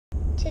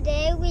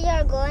Today we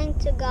are going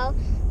to go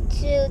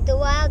to the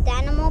wild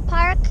animal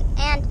park,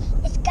 and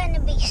it's gonna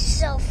be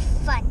so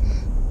fun.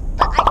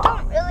 But I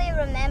don't really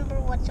remember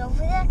what's over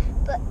there,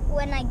 but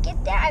when I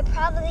get there I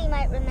probably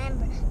might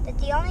remember. But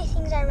the only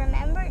things I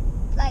remember,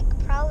 like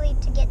probably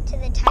to get to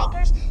the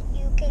tigers,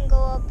 you can go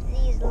up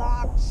these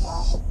long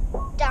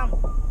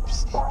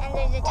stumps, and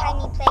there's a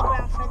tiny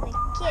playground for the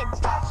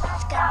kids.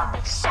 It's gonna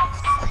be so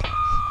fun.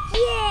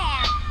 Yeah!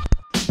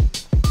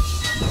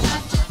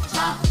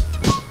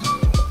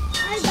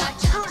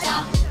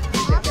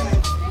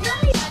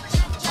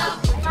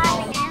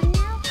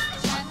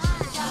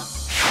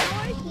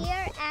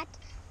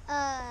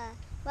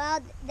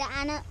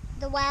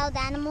 The wild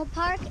animal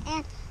park,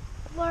 and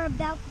we're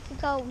about to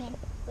go in.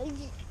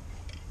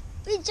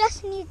 We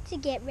just need to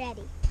get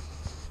ready.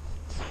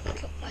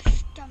 My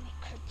stomach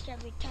hurts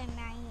every time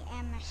I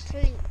am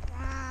asleep.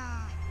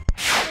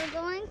 We're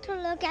going to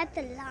look at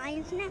the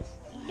lions now.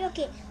 Look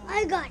it,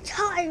 I got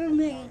tiger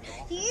mane.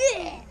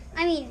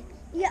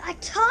 Yeah, a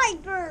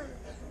tiger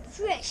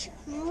fish.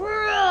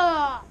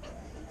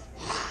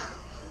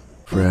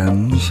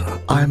 Friends,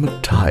 I'm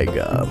a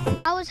tiger.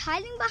 I was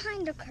hiding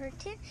behind a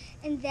curtain,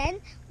 and then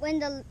when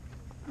the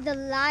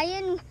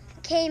lion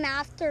came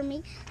after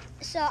me,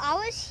 so I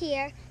was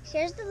here,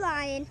 here's the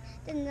lion,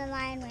 then the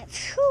lion went,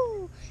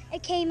 phew,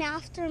 it came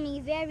after me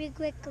very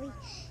quickly.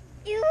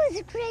 It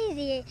was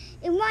crazy.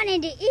 It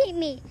wanted to eat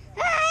me.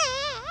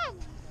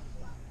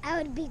 I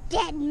would be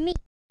dead meat.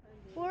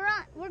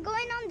 We're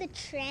going on the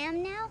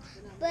tram now,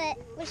 but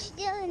we're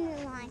still in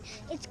the line.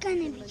 It's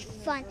gonna be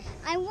fun.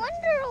 I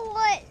wonder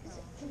what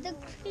the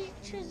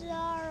creatures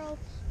are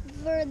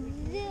over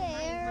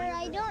there.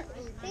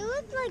 They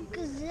look like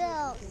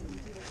gazelles.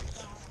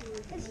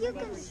 If you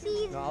can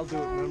see them. I'll do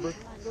it, remember?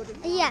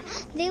 Yeah,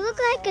 they look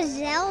like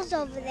gazelles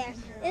over there.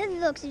 It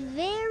looks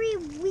very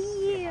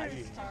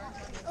weird.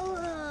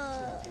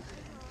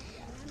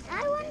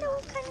 I wonder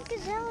what kind of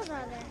gazelles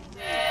are there.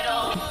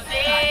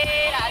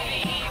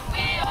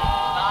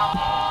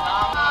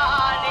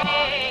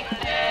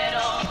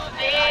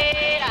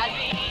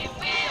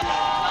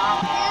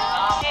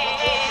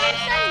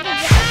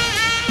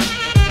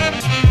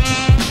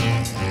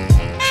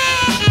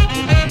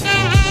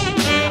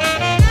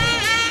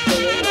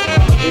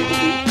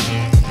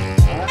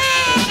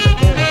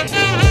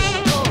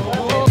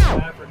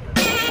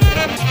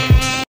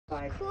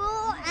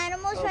 Cool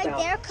animals right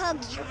there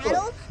called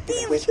cattle.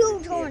 They have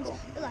huge horns.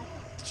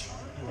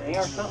 They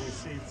are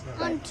something.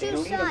 On two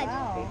sides.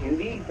 They do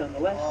these on the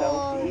left,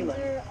 though.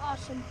 They're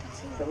awesome.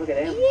 So look at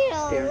them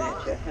staring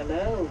at you.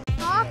 Hello.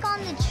 Hawk on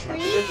the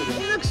tree.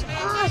 It looks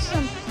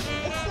awesome.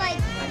 It's like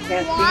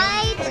can't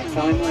white see, but I and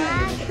saw him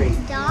land in the tree.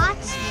 black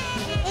dots.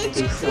 It's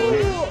cool.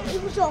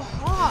 It was a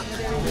hawk.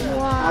 Powerful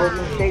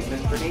Wow.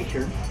 statement for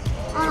nature.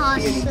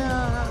 Awesome.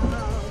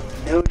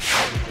 No.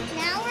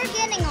 Now we're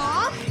getting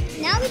off.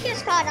 Now we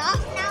just got off.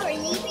 Now we're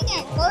leaving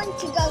and going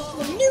to go to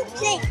a new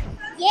place.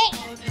 Yeah.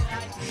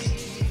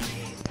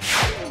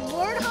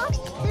 Warthogs,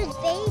 there's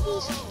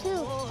babies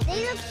too. They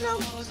look so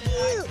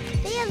cute.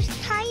 They have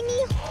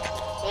tiny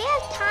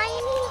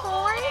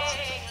horns,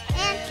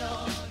 and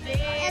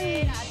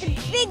the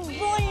big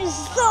one is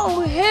so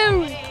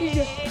hairy. He's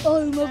like,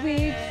 I'm a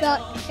big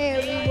fat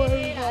hairy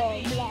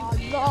warthog. Blah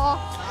blah.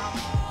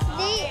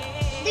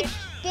 The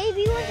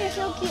baby ones are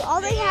so cute.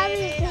 All they have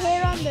is the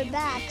hair on their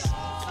backs.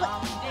 But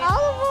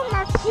all of them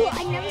are cool.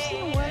 I've never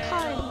seen a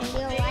warthog in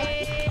real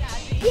life.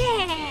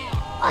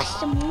 Yeah!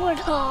 Awesome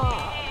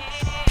warthogs!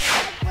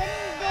 When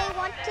they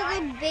want to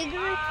get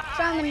bigger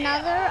from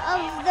another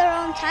of their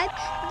own type,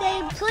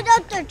 they put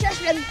out their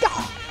chest and go!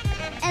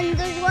 And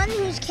there's one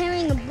who's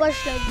carrying a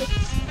bush like this.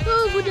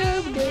 Over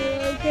there,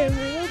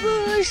 carrying a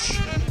bush.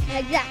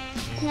 Like that.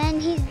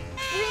 And he's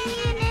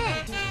bringing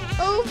it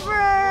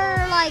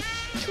over, like,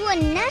 to a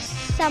nest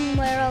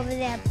somewhere over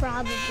there,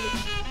 probably.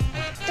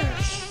 They're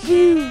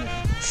huge.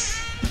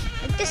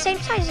 Like the same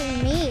size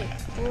as me.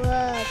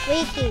 Whoa,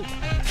 freaky.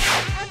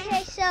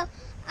 Okay, so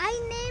I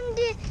named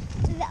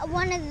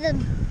one of the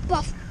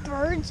buff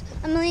birds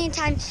a million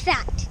times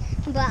Fat.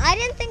 But I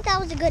didn't think that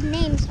was a good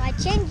name, so I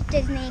changed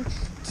his name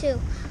to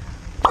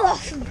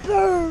Buff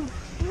Bird.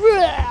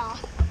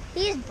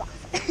 He's buff.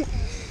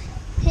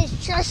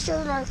 His chest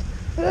is like...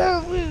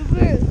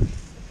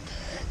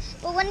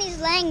 But when he's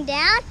laying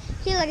down,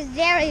 he looks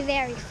very,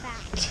 very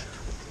fat.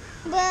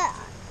 But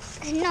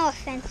no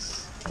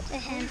offense to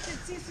him. You should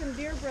see some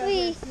deer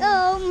brothers.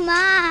 Oh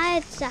my,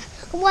 it's a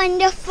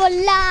wonderful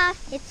life.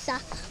 It's a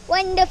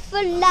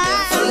wonderful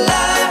life.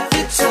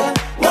 It's a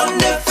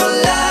wonderful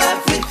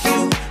life with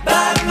you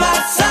by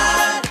my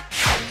side.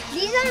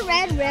 These are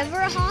red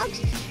river hogs.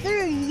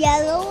 They're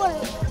yellow or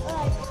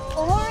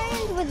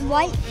orange with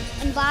white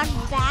and black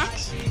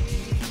backs.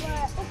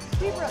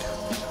 Zebra.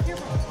 There's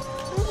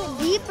a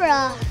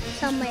zebra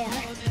somewhere.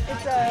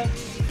 It's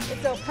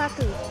a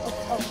pacu.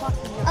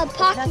 A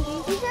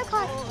pocky. These are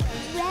called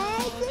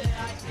red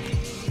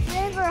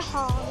river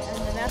hogs.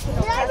 And the national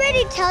Did I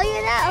already tell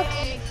you that?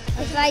 Okay.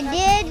 If I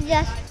did,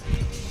 just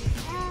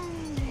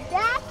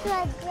that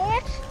right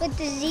there with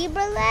the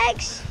zebra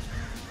legs.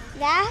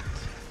 That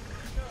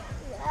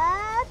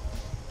That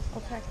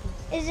Opaque.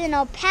 is an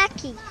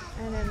alpaca.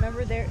 And then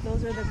remember,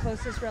 those are the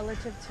closest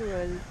relative to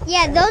a.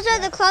 Yeah, those are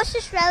the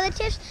closest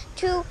relatives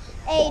to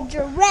a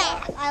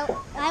giraffe.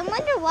 I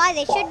wonder why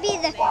they should be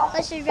the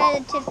closest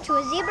relative to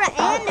a zebra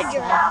and a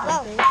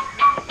giraffe. Whoa.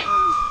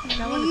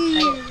 That one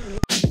is tight.